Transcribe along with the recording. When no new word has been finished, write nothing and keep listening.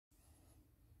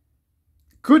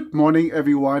Good morning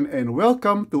everyone and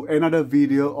welcome to another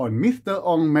video on Mr.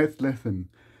 Ong Maths lesson.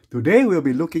 Today we'll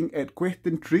be looking at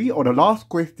question 3 or the last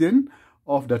question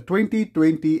of the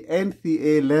 2020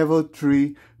 NCEA Level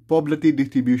 3 Probability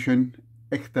Distribution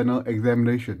External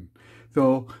Examination.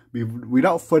 So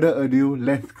without further ado,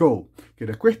 let's go. Okay,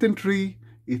 the question 3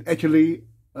 is actually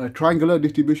a triangular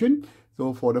distribution.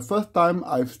 So for the first time,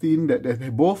 I've seen that there's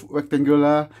both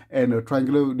rectangular and a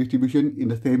triangular distribution in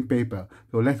the same paper.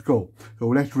 So let's go. So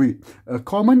let's read. A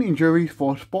common injury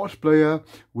for sports player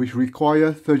which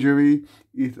requires surgery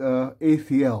is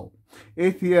ACL.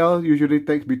 ACL usually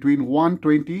takes between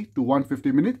 120 to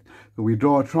 150 minutes. So we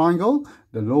draw a triangle.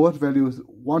 The lowest value is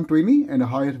 120 and the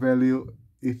highest value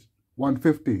is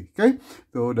 150. Okay,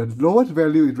 so the lowest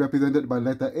value is represented by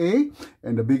letter A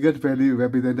and the biggest value is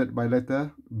represented by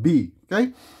letter B.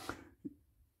 Okay,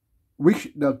 which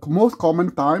the most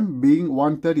common time being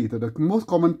 130. So the most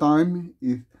common time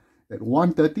is at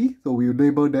 130, so we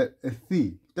label that as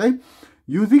C. Okay,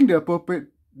 using the appropriate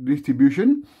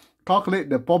distribution, calculate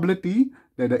the probability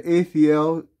that the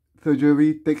ACL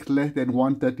surgery takes less than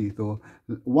 130. So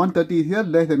 130 is here,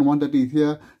 less than 130 is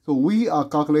here. So we are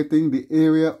calculating the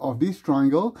area of this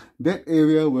triangle. That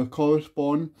area will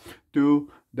correspond to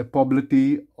the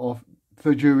probability of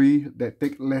surgery that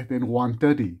takes less than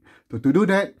 130. So to do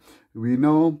that, we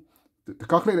know to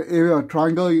calculate the area of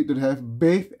triangle, you need to have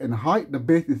base and height. The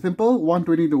base is simple.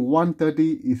 120 to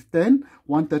 130 is 10.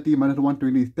 130 minus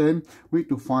 120 is 10. We need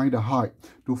to find the height.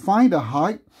 To find the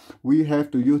height, we have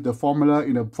to use the formula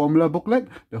in the formula booklet.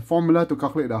 The formula to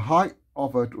calculate the height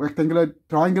of a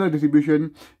triangular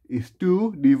distribution is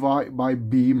 2 divided by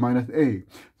B minus A.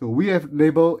 So we have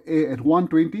labeled A at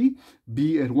 120,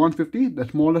 B at 150. The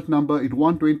smallest number is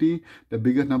 120, the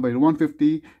biggest number is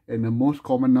 150, and the most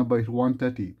common number is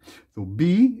 130. So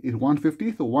B is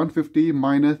 150, so 150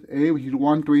 minus A, which is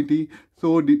 120,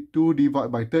 so 2 divided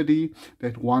by 30,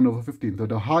 that's 1 over 15. So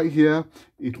the height here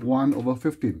is 1 over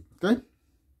 15. Okay?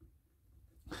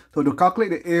 So to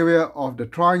calculate the area of the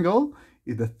triangle,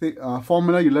 is the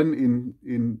formula you learn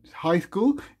in high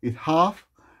school is half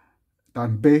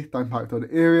times base times height. So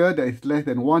the area that is less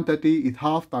than 130 is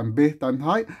half times base times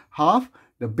height. Half,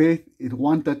 the base is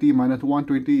 130 minus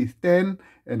 120 is 10,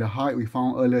 and the height we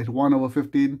found earlier is 1 over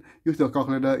 15. Use your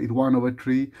calculator, is 1 over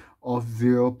 3 of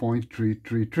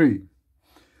 0.333.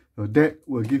 So that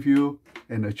will give you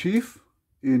an achieve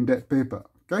in that paper.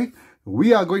 Okay,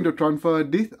 we are going to transfer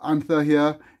this answer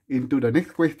here into the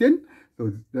next question.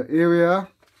 So the area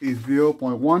is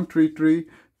 0.133.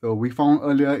 So we found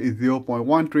earlier is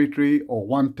 0.133 or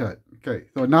 1/3. Okay,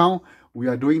 so now we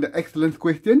are doing the excellence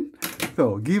question.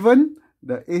 So given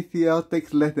the ACL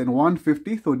takes less than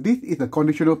 150, so this is a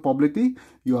conditional probability.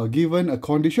 You are given a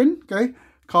condition, okay?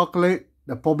 Calculate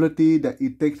the probability that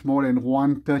it takes more than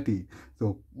 130.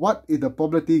 So what is the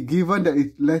probability given that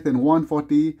it's less than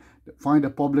 140? Find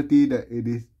the probability that it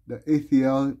is the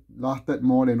ACL lasted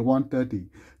more than 130.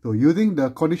 So using the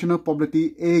conditional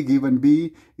probability A given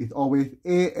B is always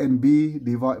A and B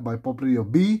divided by probability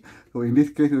of B. So in this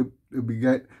case, we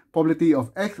get probability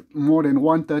of X more than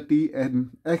 130 and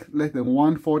X less than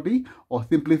 140, or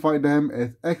simplify them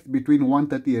as X between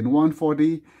 130 and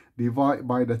 140 divided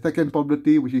by the second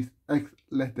probability, which is X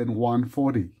less than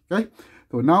 140. Okay,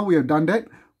 so now we have done that.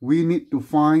 We need to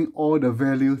find all the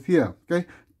values here. Okay,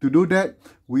 to do that,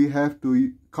 we have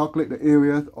to calculate the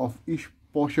areas of each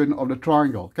portion of the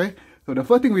triangle. Okay, so the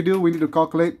first thing we do, we need to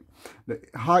calculate the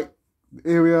height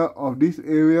area of this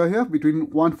area here between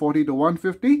 140 to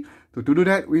 150. So to do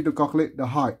that, we need to calculate the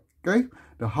height. Okay,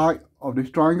 the height of this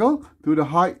triangle. To the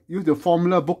height, use the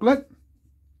formula booklet.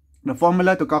 The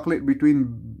formula to calculate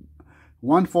between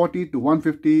 140 to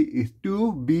 150 is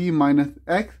 2b minus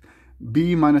x,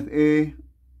 b minus a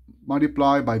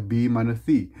multiplied by b minus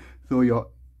c. So your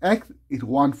X is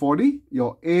 140,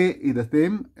 your A is the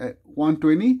same at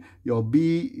 120, your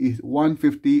B is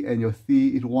 150, and your C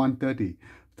is 130.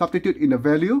 Substitute in the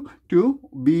value, 2,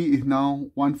 B is now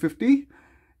 150,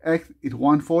 X is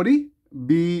 140,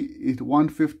 B is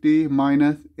 150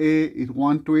 minus A is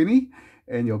 120,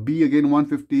 and your B again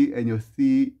 150, and your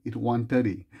C is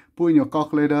 130. Put in your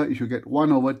calculator, you should get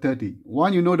 1 over 30.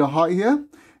 One, you know the height here,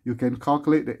 you can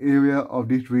calculate the area of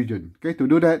this region. Okay, to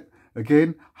do that,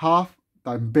 again, half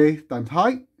times base times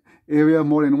height. Area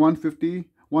more than 150,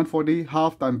 140,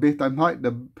 half times base times height.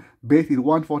 The base is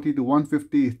 140 to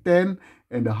 150 is 10,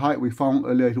 and the height we found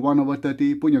earlier is 1 over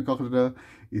 30. Put in your calculator,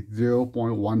 is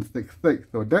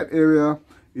 0.166. So that area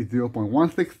is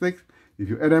 0.166. If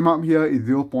you add them up here, it's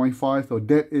 0.5, so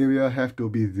that area have to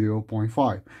be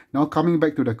 0.5. Now coming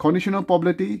back to the conditional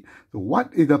probability, so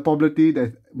what is the probability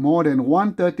that's more than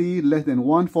 130, less than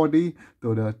 140?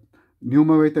 So the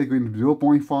numerator is going to be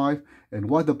 0.5, and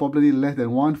what's the probability less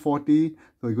than 140?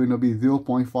 So it's going to be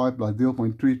 0.5 plus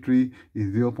 0.33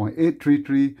 is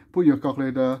 0.833. Put your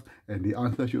calculator, and the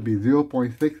answer should be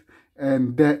 0.6,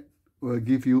 and that will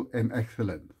give you an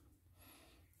excellent.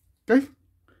 Okay?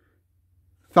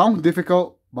 Sounds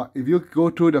difficult, but if you go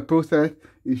through the process,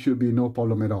 it should be no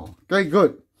problem at all. Okay,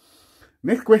 good.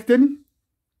 Next question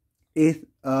is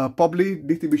a probability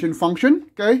distribution function.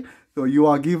 Okay, so you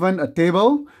are given a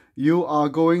table. You are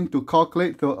going to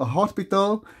calculate. So a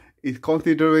hospital is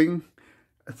considering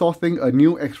sourcing a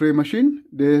new X-ray machine.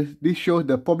 This shows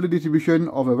the probability distribution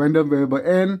of a random variable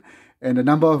n and the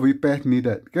number of repairs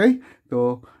needed. Okay,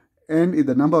 so n is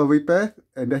the number of repairs,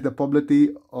 and that's the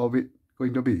probability of it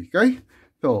going to be. Okay.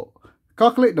 So,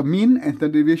 calculate the mean and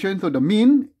standard deviation. So, the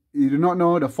mean, you do not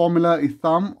know, the formula is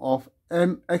sum of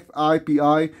n xi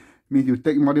pi, means you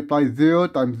multiply 0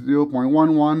 times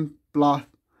 0.11 plus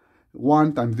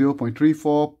 1 times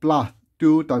 0.34 plus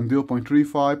 2 times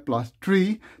 0.35 plus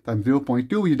 3 times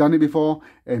 0.2. We've done it before,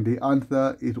 and the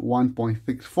answer is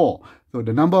 1.64. So,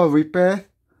 the number of repairs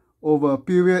over a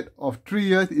period of 3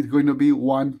 years is going to be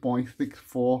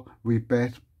 1.64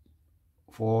 repairs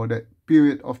for that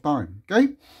period of time.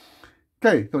 Okay,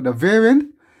 so the variance,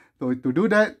 so to do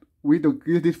that, we need to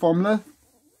use this formula,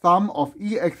 sum of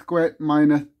ex squared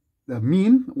minus the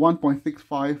mean,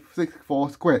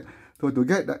 1.6564 squared. So to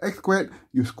get the x squared,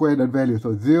 you square the value.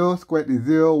 So 0 squared is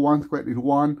 0, 1 squared is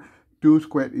 1, 2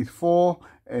 squared is 4,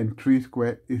 and 3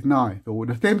 squared is 9. So with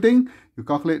the same thing, you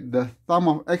calculate the sum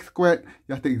of x squared,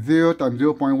 you have to take 0 times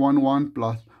 0.11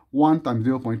 plus 1 times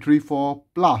 0.34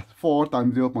 plus 4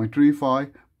 times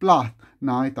 0.35 plus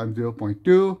 9 times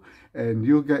 0.2, and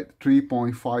you get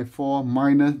 3.54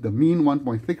 minus the mean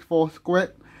 1.64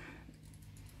 squared.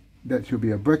 That should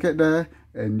be a bracket there,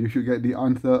 and you should get the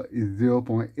answer is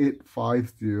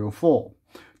 0.8504.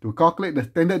 To calculate the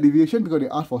standard deviation, because they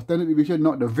ask for standard deviation,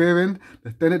 not the variance, the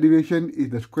standard deviation is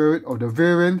the square root of the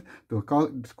variance. To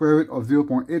calculate the square root of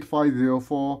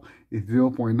 0.8504 is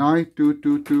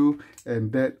 0.9222,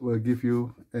 and that will give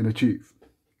you an achieve.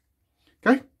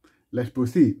 Okay, let's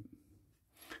proceed.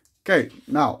 Okay,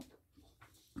 now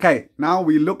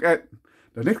we look at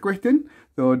the next question.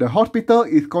 So the hospital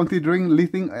is considering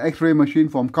leasing an X-ray machine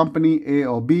from company A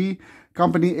or B.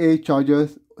 Company A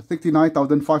charges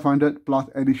 69,500 plus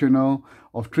additional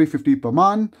of 350 per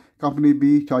month. Company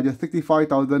B charges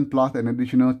 65,000 plus an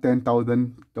additional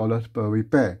 $10,000 per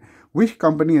repair. Which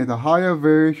company has a higher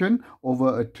variation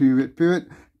over a 3-year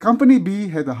period? Company B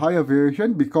has a higher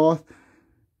variation because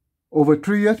over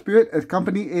 3 years period, as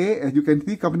company A, as you can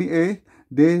see, company A,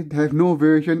 they have no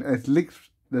variation as the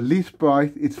lease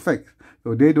price is fixed.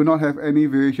 So they do not have any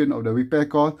variation of the repair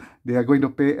cost. They are going to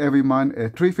pay every month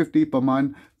at $350 per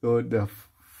month. So the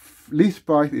lease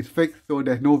price is fixed, so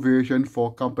there's no variation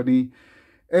for company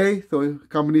A. So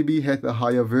company B has a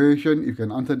higher variation. You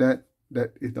can answer that.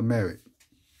 That is the merit.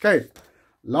 Okay,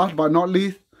 last but not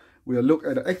least, we'll look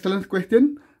at the excellence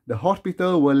question. The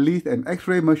hospital will lease an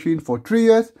X-ray machine for 3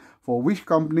 years. For which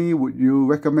company would you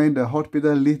recommend the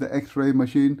hospital lease the X-ray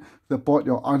machine? Support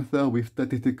your answer with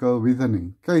statistical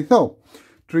reasoning. Okay, so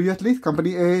 3 years lease,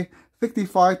 company A,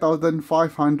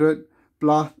 65,500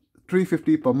 plus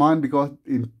 350 per month, because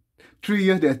in 3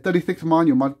 years there's 36 months,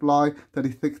 you multiply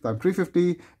 36 times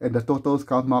 350, and the totals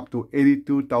come up to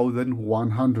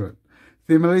 82,100.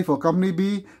 Similarly, for company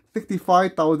B,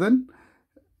 65,000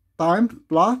 times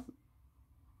plus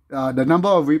the number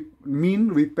of mean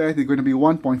repairs is going to be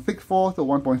 1.64. So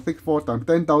 1.64 times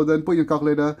 10,000, put your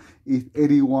calculator, is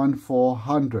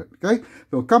 81,400. Okay,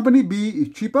 so company B is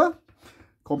cheaper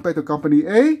compared to company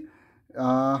A,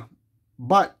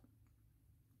 but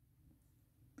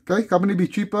okay, company B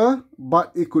cheaper,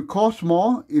 but it could cost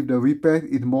more if the repair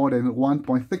is more than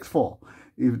 1.64.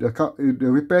 If the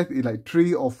repair is like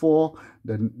 3 or 4,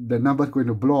 then the number is going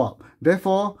to blow up.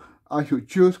 Therefore, I should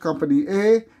choose company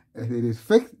A, as it is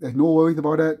fixed. There's no worries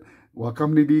about that. While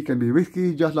company B can be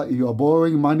risky, just like if you are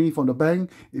borrowing money from the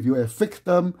bank. If you have fixed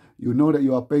term, you know that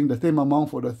you are paying the same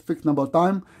amount for the fixed number of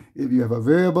time. If you have a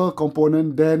variable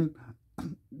component, then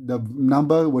the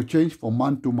number will change from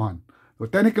month to month. So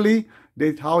technically,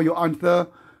 that's how you answer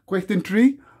question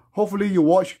 3. Hopefully you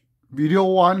watch video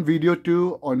 1, video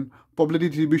 2 on probability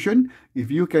distribution.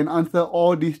 If you can answer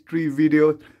all these 3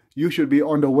 videos, you should be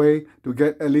on the way to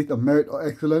get at least a merit or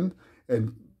excellence.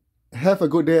 And have a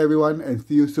good day, everyone, and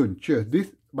see you soon. Cheers.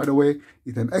 This, by the way,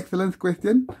 is an excellence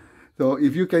question. So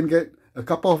if you can get a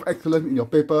couple of excellence in your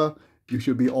paper, you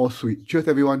should be all sweet. Cheers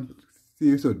everyone. See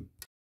you soon.